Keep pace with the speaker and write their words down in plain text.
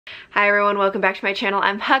Hi everyone, welcome back to my channel.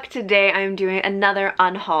 I'm Huck. Today I'm doing another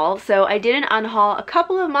unhaul. So I did an unhaul a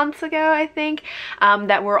couple of months ago, I think,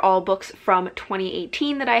 that were all books from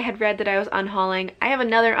 2018 that I had read that I was unhauling. I have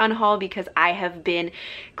another unhaul because I have been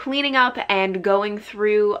cleaning up and going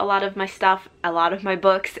through a lot of my stuff, a lot of my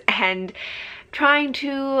books, and trying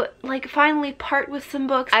to finally part with some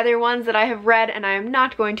books, either ones that I have read and I am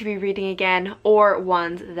not going to be reading again, or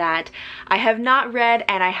ones that I have not read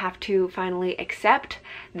and I have to finally accept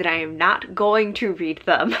that I am not going to read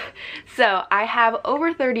them. So I have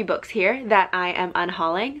over 30 books here that I am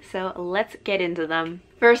unhauling, so let's get into them.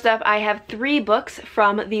 First up, I have 3 books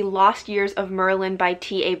from The Lost Years of Merlin by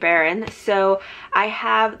T.A. Barron. So I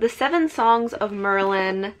have The 7 Songs of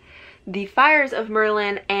Merlin, The Fires of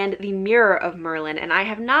Merlin, and The Mirror of Merlin, and I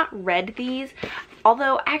have not read these,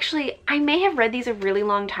 although actually I may have read these a really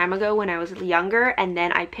long time ago when I was younger, and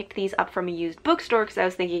then I picked these up from a used bookstore because I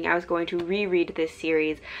was thinking I was going to reread this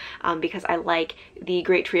series because I like the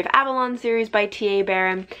Great Tree of Avalon series by T.A.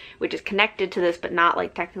 Barron, which is connected to this but not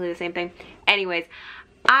technically the same thing. Anyways,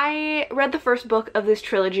 I read the first book of this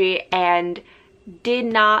trilogy and did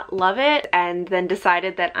not love it, and then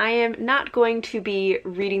decided that I am not going to be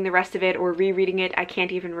reading the rest of it or rereading it. I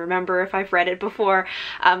can't even remember if I've read it before,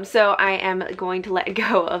 so I am going to let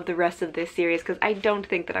go of the rest of this series because I don't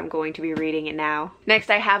think that I'm going to be reading it now. Next,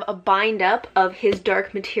 I have a bind up of His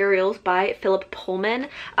Dark Materials by Philip Pullman,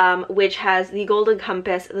 which has The Golden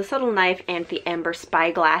Compass, The Subtle Knife, and The Amber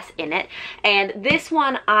Spyglass in it. And this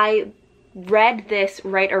one, I read this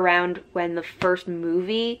right around when the first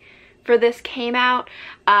movie for this came out,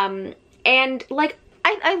 and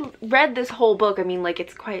I read this whole book. I mean,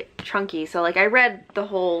 it's quite chunky, so I read the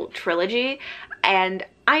whole trilogy and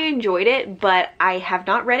I enjoyed it, but I have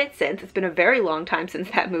not read it since. It's been a very long time since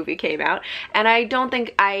that movie came out, and I don't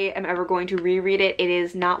think I am ever going to reread it. It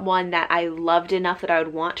is not one that I loved enough that I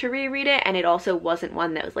would want to reread it, and it also wasn't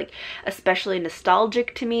one that was especially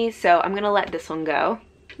nostalgic to me, so I'm gonna let this one go.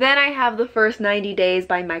 Then I have The First 90 Days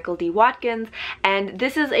by Michael D. Watkins, and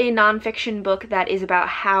this is a nonfiction book that is about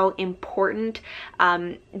how important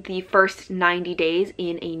the first 90 days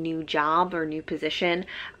in a new job or new position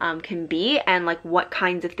can be, and what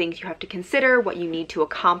kinds of things you have to consider, what you need to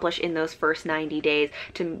accomplish in those first 90 days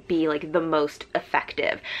to be the most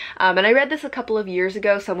effective. And I read this a couple of years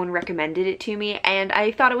ago. Someone recommended it to me and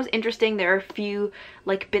I thought it was interesting. There are a few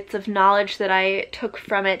bits of knowledge that I took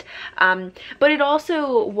from it, but it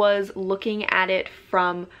also was looking at it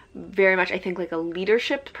from very much, I think, a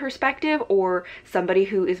leadership perspective, or somebody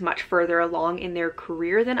who is much further along in their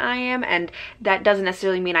career than I am, and that doesn't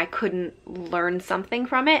necessarily mean I couldn't learn something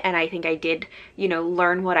from it, and I think I did,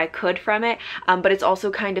 learn what I could from it, but it's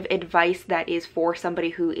also kind of advice that is for somebody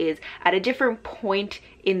who is at a different point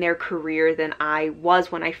in their career than I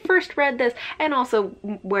was when I first read this, and also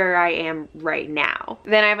where I am right now.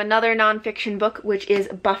 Then I have another nonfiction book, which is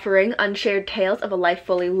Buffering: Unshared Tales of a Life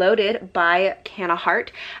Fully Loaded by Hannah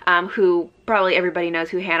Hart, who probably everybody knows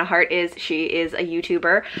who Hannah Hart is. She is a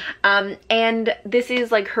YouTuber, and this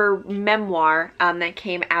is her memoir that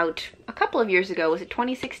came out a couple of years ago. Was it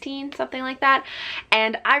 2016? Something like that.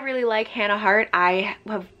 And I really like Hannah Hart. I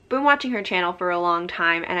have been watching her channel for a long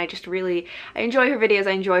time, and I enjoy her videos.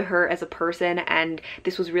 I enjoy her as a person, and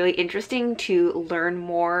this was really interesting to learn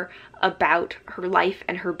more about her life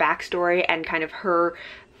and her backstory and kind of her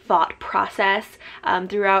thought process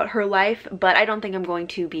throughout her life, but I don't think I'm going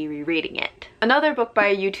to be rereading it. Another book by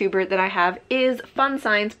a YouTuber that I have is Fun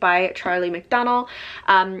Science by Charlie McDonnell.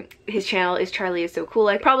 His channel is Charlie is So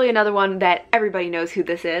Cool. Probably another one that everybody knows who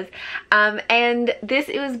this is. And this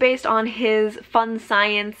was based on his Fun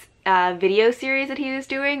Science video series that he was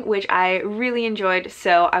doing, which I really enjoyed,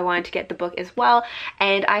 so I wanted to get the book as well.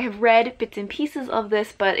 And I have read bits and pieces of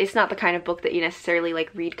this, but it's not the kind of book that you necessarily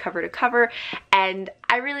read cover to cover, and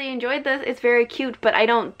I really enjoyed this. It's very cute, but I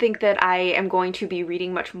don't think that I am going to be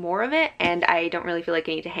reading much more of it, and I don't really feel like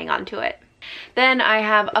I need to hang on to it. Then I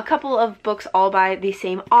have a couple of books all by the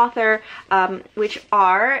same author, which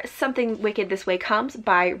are Something Wicked This Way Comes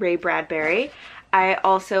by Ray Bradbury. I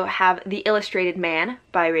also have The Illustrated Man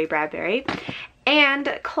by Ray Bradbury,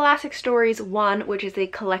 and Classic Stories 1, which is a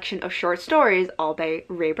collection of short stories all by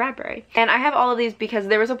Ray Bradbury. And I have all of these because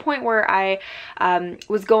there was a point where I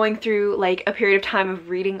was going through a period of time of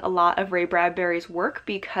reading a lot of Ray Bradbury's work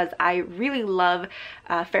because I really love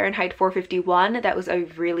Fahrenheit 451. That was a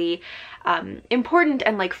really important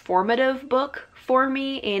and formative book for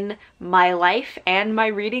me in my life and my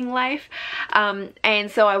reading life,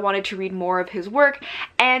 and so I wanted to read more of his work.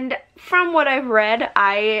 And from what I've read,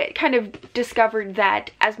 I kind of discovered that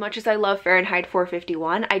as much as I love Fahrenheit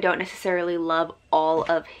 451, I don't necessarily love all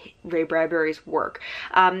of Ray Bradbury's work.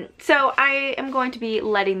 So I am going to be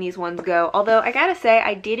letting these ones go, although I gotta say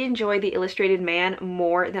I did enjoy The Illustrated Man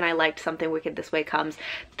more than I liked Something Wicked This Way Comes.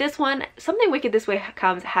 This one, Something Wicked This Way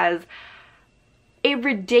Comes, has a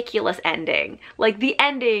ridiculous ending. Like, the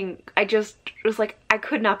ending, I just was like, I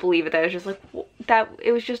could not believe it. That I was just like, that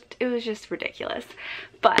it was just ridiculous.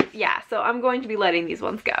 But yeah, so I'm going to be letting these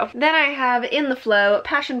ones go. Then I have In the Flow,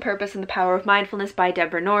 Passion, Purpose, and the Power of Mindfulness by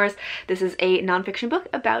Deborah Norris. This is a nonfiction book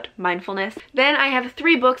about mindfulness. Then I have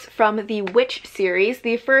 3 books from the Witch series.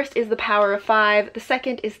 The first is The Power of Five, the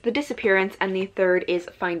second is The Disappearance, and the third is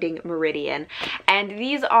Finding Meridian. And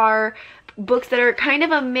these are books that are kind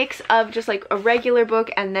of a mix of just like a regular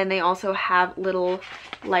book, and then they also have little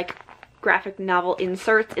like graphic novel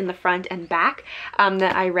inserts in the front and back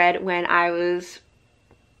that I read when I was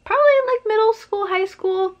probably like middle school, high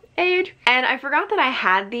school age. And I forgot that I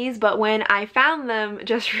had these, but when I found them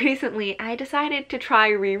just recently, I decided to try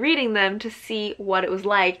rereading them to see what it was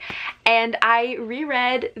like. And I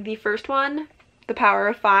reread the first one, The Power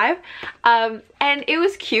of Five, and it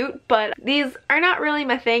was cute, but these are not really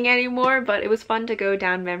my thing anymore, but it was fun to go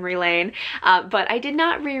down memory lane. But I did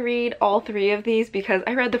not reread all 3 of these because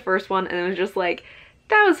I read the first one and it was just like,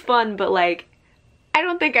 that was fun, but like, I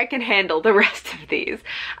don't think I can handle the rest of these.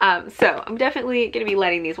 So I'm definitely gonna be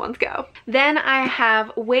letting these ones go. Then I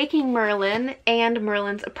have Waking Merlin and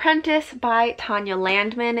Merlin's Apprentice by Tanya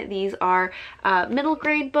Landman. These are middle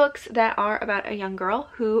grade books that are about a young girl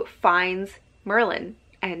who finds Merlin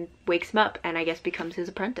and wakes him up and I guess becomes his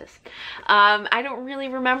apprentice. I don't really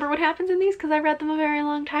remember what happens in these because I read them a very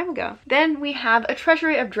long time ago. Then we have A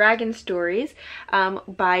Treasury of Dragon Stories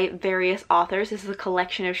by various authors. This is a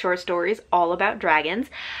collection of short stories all about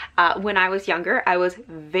dragons. When I was younger, I was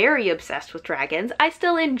very obsessed with dragons. I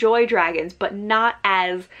still enjoy dragons, but not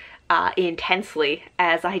as intensely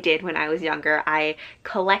as I did when I was younger. I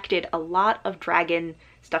collected a lot of dragon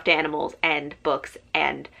stuffed animals and books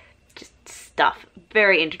and just stuff.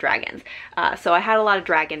 Very into dragons. So I had a lot of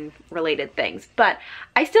dragon related things, but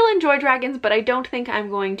I still enjoy dragons, but I don't think I'm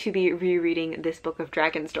going to be rereading this book of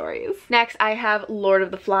dragon stories. Next I have Lord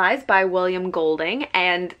of the Flies by William Golding,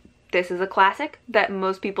 and this is a classic that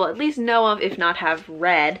most people at least know of, if not have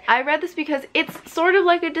read. I read this because it's sort of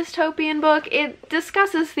like a dystopian book. It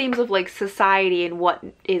discusses themes of like society and what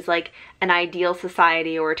is like an ideal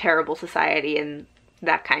society or a terrible society and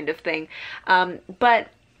that kind of thing. But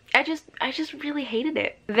I just really hated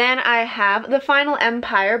it. Then I have The Final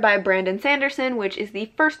Empire by Brandon Sanderson, which is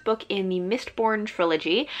the first book in the Mistborn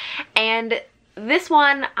trilogy. And this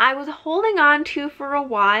one I was holding on to for a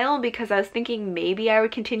while because I was thinking maybe I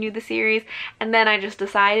would continue the series, and then I just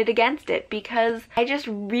decided against it because I just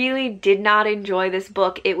really did not enjoy this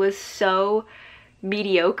book. It was so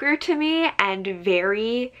mediocre to me and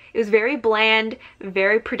it was very bland,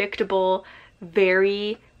 very predictable,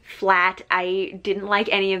 very flat. I didn't like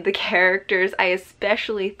any of the characters. I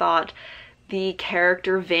especially thought the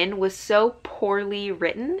character Vin was so poorly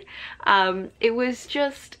written. It was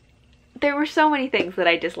just, there were so many things that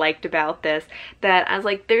I disliked about this that I was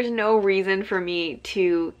like, there's no reason for me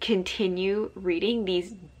to continue reading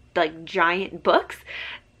these like giant books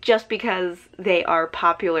just because they are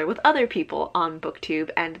popular with other people on BookTube,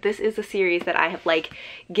 and this is a series that I have like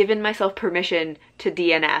given myself permission to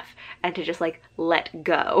DNF and to just like let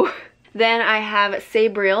go. Then I have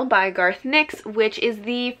Sabriel by Garth Nix, which is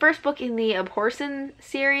the first book in the Abhorsen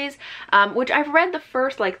series, which I've read the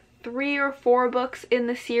first like 3 or 4 books in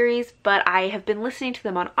the series, but I have been listening to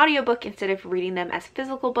them on audiobook instead of reading them as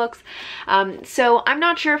physical books. So I'm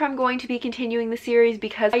not sure if I'm going to be continuing the series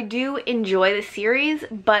because I do enjoy the series,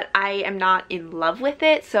 but I am not in love with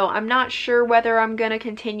it. So I'm not sure whether I'm going to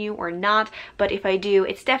continue or not, but if I do,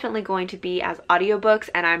 it's definitely going to be as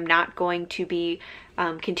audiobooks, and I'm not going to be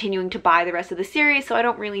continuing to buy the rest of the series, so I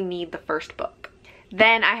don't really need the first book.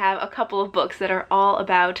 Then I have a couple of books that are all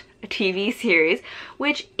about a TV series,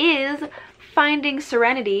 which is Finding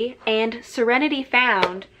Serenity and Serenity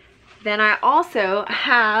Found. Then I also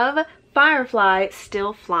have Firefly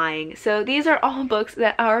Still Flying. So these are all books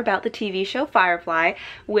that are about the TV show Firefly,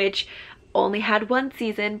 which only had 1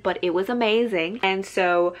 season, but it was amazing. And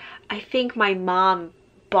so I think my mom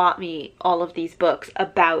bought me all of these books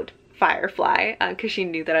about Firefly because she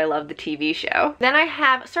knew that I loved the TV show. Then I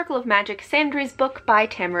have Circle of Magic, Sandry's book by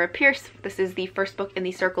Tamara Pierce. This is the first book in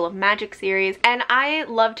the Circle of Magic series, and I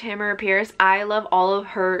love Tamara Pierce. I love all of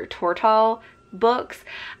her Tortall books,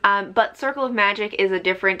 but Circle of Magic is a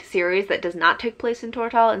different series that does not take place in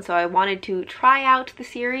Tortal, and so I wanted to try out the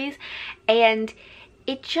series, and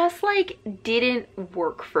it just like didn't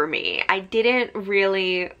work for me. I didn't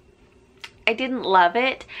love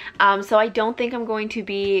it, so I don't think I'm going to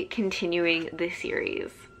be continuing this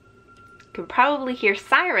series. You can probably hear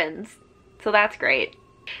sirens, so that's great.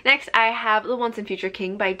 Next, I have The Once and Future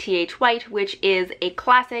King by T.H. White, which is a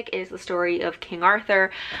classic. It is the story of King Arthur,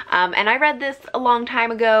 and I read this a long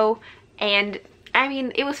time ago, and I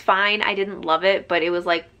mean, it was fine. I didn't love it, but it was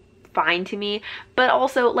like fine to me. But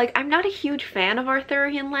also, like, I'm not a huge fan of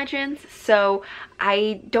Arthurian legends, so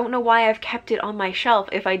I don't know why I've kept it on my shelf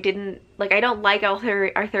if I didn't, like, I don't like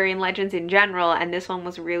Arthurian legends in general, and this one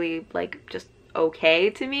was really, like, just okay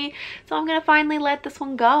to me, so I'm gonna finally let this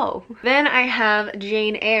one go. Then I have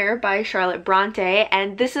Jane Eyre by Charlotte Bronte,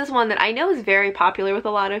 and this is one that I know is very popular with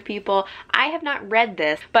a lot of people. I have not read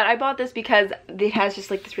this, but I bought this because it has just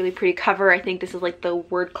like this really pretty cover. I think this is like the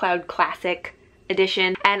Word Cloud Classic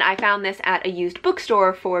edition, and I found this at a used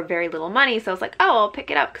bookstore for very little money, so I was like, oh, I'll pick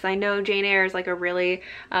it up because I know Jane Eyre is like a really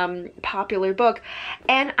popular book,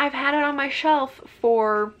 and I've had it on my shelf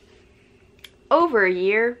for over a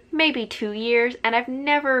year, maybe 2 years, and I've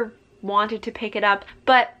never wanted to pick it up.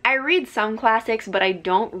 But I read some classics, but I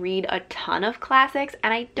don't read a ton of classics,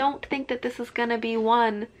 and I don't think that this is gonna be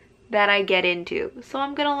one that I get into, so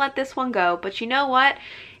I'm gonna let this one go. But you know what?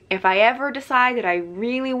 If I ever decide that I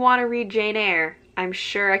really want to read Jane Eyre, I'm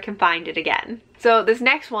sure I can find it again. So this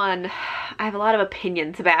next one I have a lot of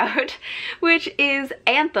opinions about, which is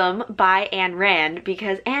Anthem by Ayn Rand,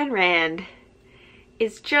 because Ayn Rand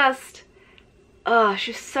is just,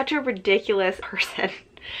 she's such a ridiculous person.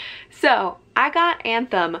 So I got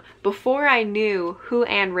Anthem before I knew who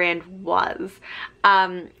Ayn Rand was.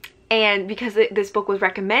 And because this book was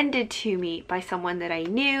recommended to me by someone that I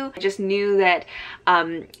knew, I just knew that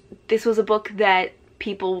this was a book that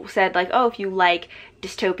people said like, oh, if you like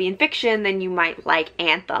dystopian fiction, then you might like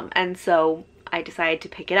Anthem. And so I decided to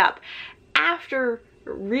pick it up. After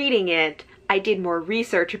reading it, I did more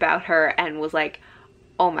research about her and was like,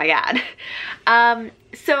 oh my god.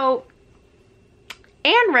 So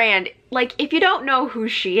Ayn Rand, like, if you don't know who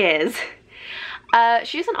she is,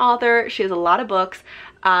 she's an author. She has a lot of books.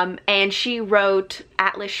 And she wrote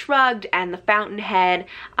Atlas Shrugged and The Fountainhead,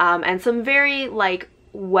 and some very like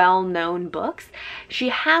well-known books. She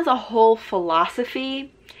has a whole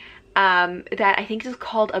philosophy that I think is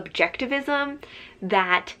called objectivism,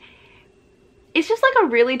 that it's just like a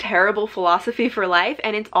really terrible philosophy for life,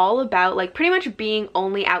 and it's all about like pretty much being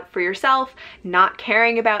only out for yourself, not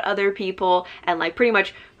caring about other people, and like pretty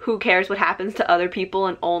much who cares what happens to other people,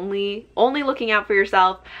 and only looking out for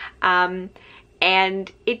yourself.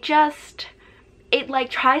 And it like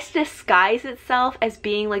tries to disguise itself as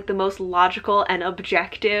being like the most logical and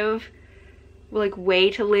objective like way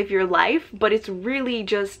to live your life, but it's really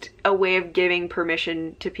just a way of giving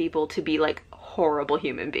permission to people to be like horrible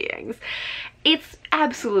human beings. It's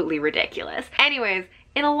absolutely ridiculous. Anyways,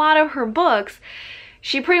 in a lot of her books,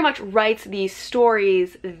 she pretty much writes these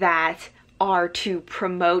stories that are to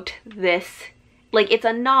promote this, like, it's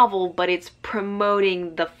a novel, but it's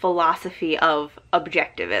promoting the philosophy of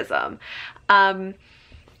objectivism.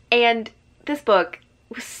 And this book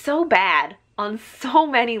was so bad on so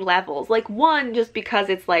many levels. Like, one, just because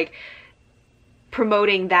it's like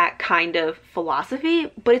promoting that kind of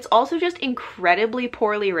philosophy, but it's also just incredibly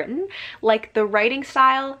poorly written. Like, the writing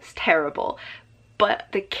style is terrible, but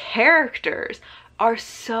the characters are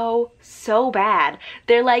so bad.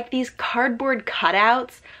 They're like these cardboard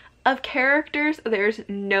cutouts of characters. There's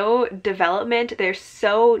no development. They're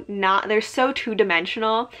so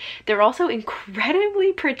two-dimensional. They're also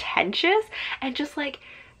incredibly pretentious and just like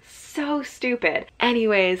so stupid.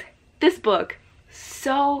 Anyways, this book,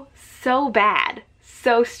 so bad,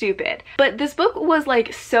 so stupid. But this book was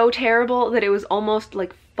like so terrible that it was almost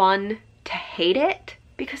like fun to hate it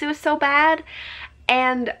because it was so bad.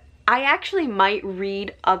 And I actually might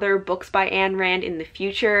read other books by Ayn Rand in the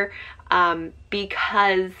future,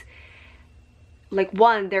 because like,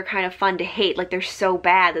 one, they're kind of fun to hate, like they're so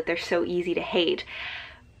bad that they're so easy to hate,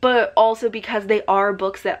 but also because they are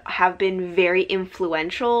books that have been very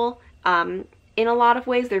influential in a lot of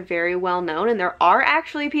ways. They're very well known, and there are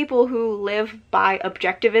actually people who live by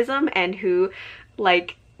objectivism and who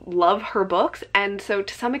like love her books. And so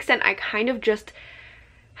to some extent I kind of just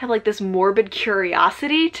have like this morbid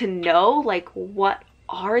curiosity to know like what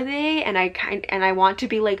are they, and I want to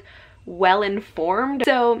be like well informed.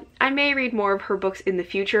 So I may read more of her books in the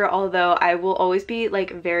future, although I will always be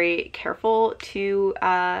like very careful to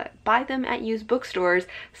buy them at used bookstores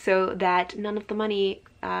so that none of the money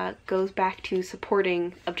goes back to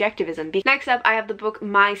supporting objectivism. Next up, I have the book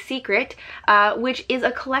My Secret, which is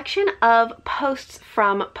a collection of posts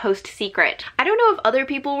from Post Secret. I don't know if other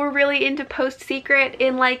people were really into Post Secret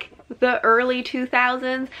in like the early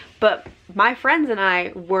 2000s, but my friends and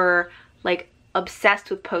I were like obsessed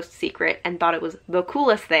with Post Secret and thought it was the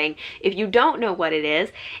coolest thing. If you don't know what it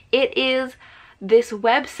is this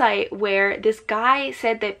website where this guy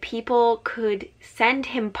said that people could send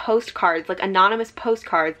him postcards, like anonymous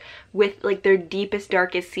postcards with like their deepest,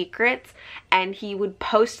 darkest secrets, and he would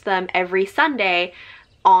post them every Sunday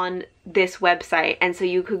on this website. And so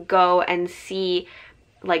you could go and see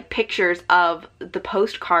like pictures of the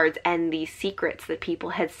postcards and the secrets that people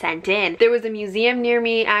had sent in. There was a museum near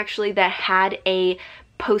me actually that had a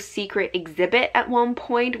Post Secret exhibit at one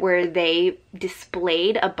point where they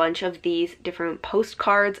displayed a bunch of these different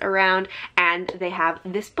postcards around, and they have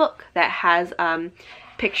this book that has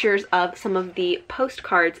pictures of some of the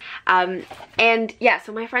postcards. And yeah,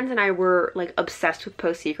 so my friends and I were like obsessed with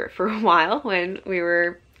Post Secret for a while when we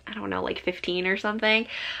were, I don't know, like 15 or something.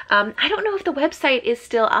 I don't know if the website is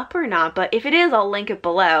still up or not, but if it is, I'll link it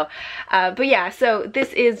below. But yeah, so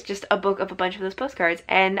this is just a book of a bunch of those postcards,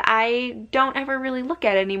 and I don't ever really look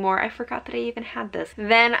at it anymore. I forgot that I even had this.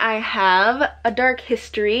 Then I have A Dark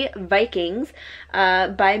History, Vikings,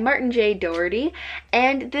 by Martin J. Doherty,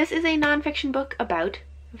 and this is a nonfiction book about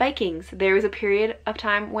Vikings. There was a period of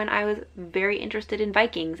time when I was very interested in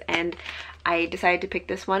Vikings, and I decided to pick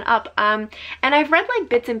this one up. And I've read like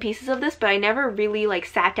bits and pieces of this, but I never really like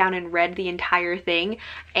sat down and read the entire thing,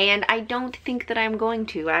 and I don't think that I'm going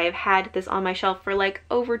to. I have had this on my shelf for like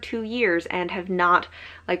over 2 years and have not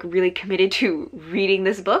like really committed to reading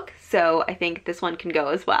this book, so I think this one can go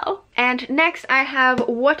as well. And next I have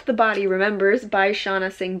What the Body Remembers by Shauna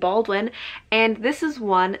Singh Baldwin, and this is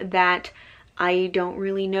one that I don't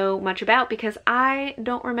really know much about because I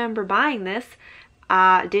don't remember buying this.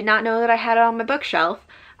 Did not know that I had it on my bookshelf.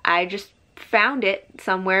 I just found it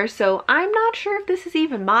somewhere, so I'm not sure if this is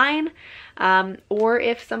even mine, or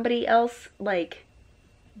if somebody else like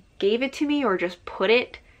gave it to me or just put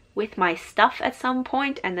it with my stuff at some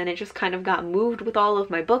point and then it just kind of got moved with all of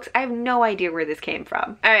my books. I have no idea where this came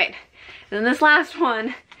from. All right, then this last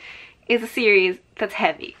one is a series that's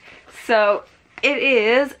heavy. So it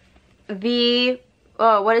is the,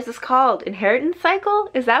 oh, what is this called? Inheritance Cycle?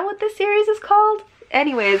 Is that what this series is called?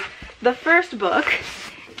 Anyways, the first book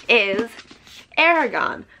is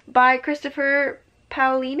Aragon by Christopher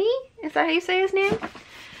Paolini. Is that how you say his name?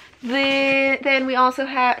 Then we also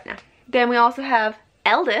have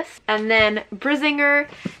Eldest, and then Brizinger,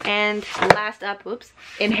 and last up, whoops,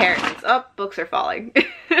 Inheritance. Oh, books are falling.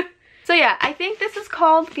 So yeah, I think this is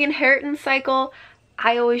called The Inheritance Cycle.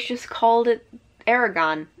 I always just called it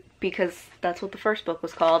Aragon because that's what the first book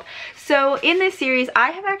was called. So in this series,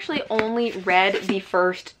 I have actually only read the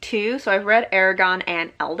first two. So I've read Aragon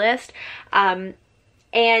and Eldest. And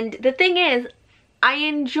the thing is, I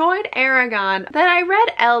enjoyed Aragon, then I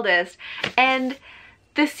read Eldest, and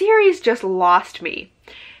the series just lost me.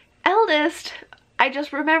 Eldest, I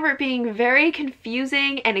just remember it being very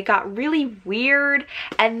confusing and it got really weird,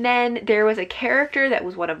 and then there was a character that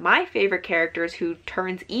was one of my favorite characters who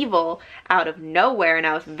turns evil out of nowhere, and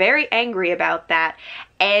I was very angry about that.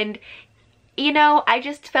 And you know, I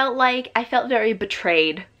just felt like I felt very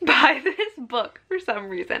betrayed by this book for some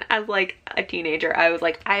reason. As like a teenager, I was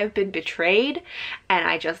like, I have been betrayed, and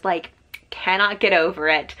I just like cannot get over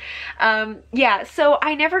it. Yeah, so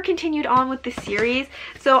I never continued on with the series.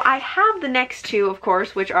 So I have the next two, of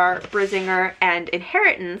course, which are Brizinger and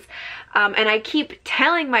Inheritance. And I keep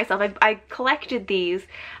telling myself, I collected these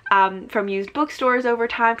from used bookstores over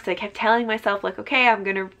time because I kept telling myself like, okay, I'm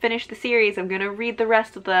gonna finish the series, I'm gonna read the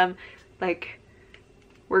rest of them, like,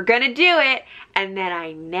 we're gonna do it. And then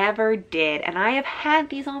I never did, and I have had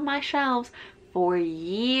these on my shelves for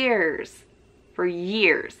years,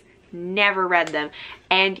 never read them.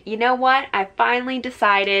 And you know what, I finally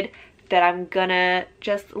decided that I'm gonna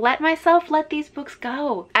just let these books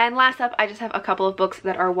go. And last up, I just have a couple of books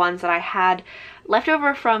that are ones that I had left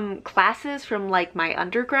over from classes from like my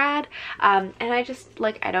undergrad, and I just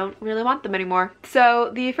like, I don't really want them anymore. So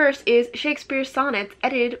the first is Shakespeare's Sonnets,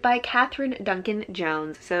 edited by Catherine Duncan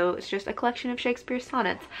Jones. So it's just a collection of Shakespeare's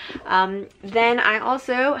sonnets. Then I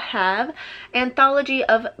also have Anthology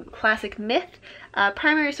of Classic Myth,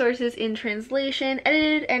 primary sources in translation,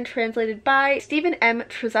 edited and translated by Stephen M.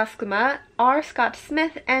 Trusaskama, R. Scott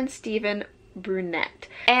Smith, and Stephen Brunette.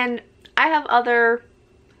 And I have other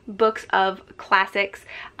books of classics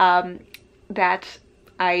that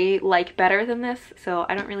I like better than this, so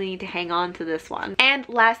I don't really need to hang on to this one. And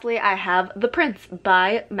lastly, I have The Prince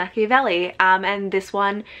by Machiavelli, and this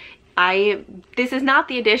one, this is not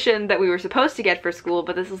the edition that we were supposed to get for school,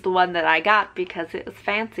 but this is the one that I got because it was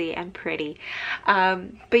fancy and pretty.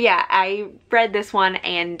 But yeah, I read this one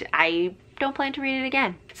and I don't plan to read it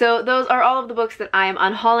again. So those are all of the books that I am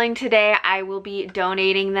unhauling today. I will be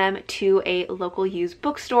donating them to a local used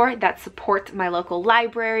bookstore that supports my local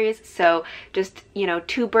libraries. So just, you know,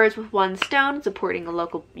 2 birds with 1 stone, supporting a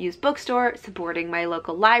local used bookstore, supporting my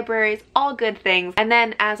local libraries, all good things. And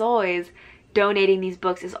then, as always, donating these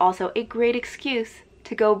books is also a great excuse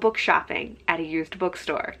to go book shopping at a used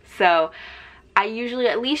bookstore. So I usually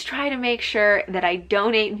at least try to make sure that I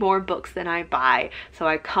donate more books than I buy, so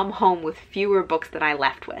I come home with fewer books than I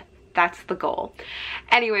left with. That's the goal.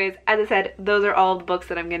 Anyways, as I said, those are all the books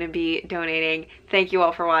that I'm going to be donating. Thank you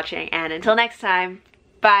all for watching, and until next time,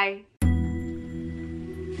 bye!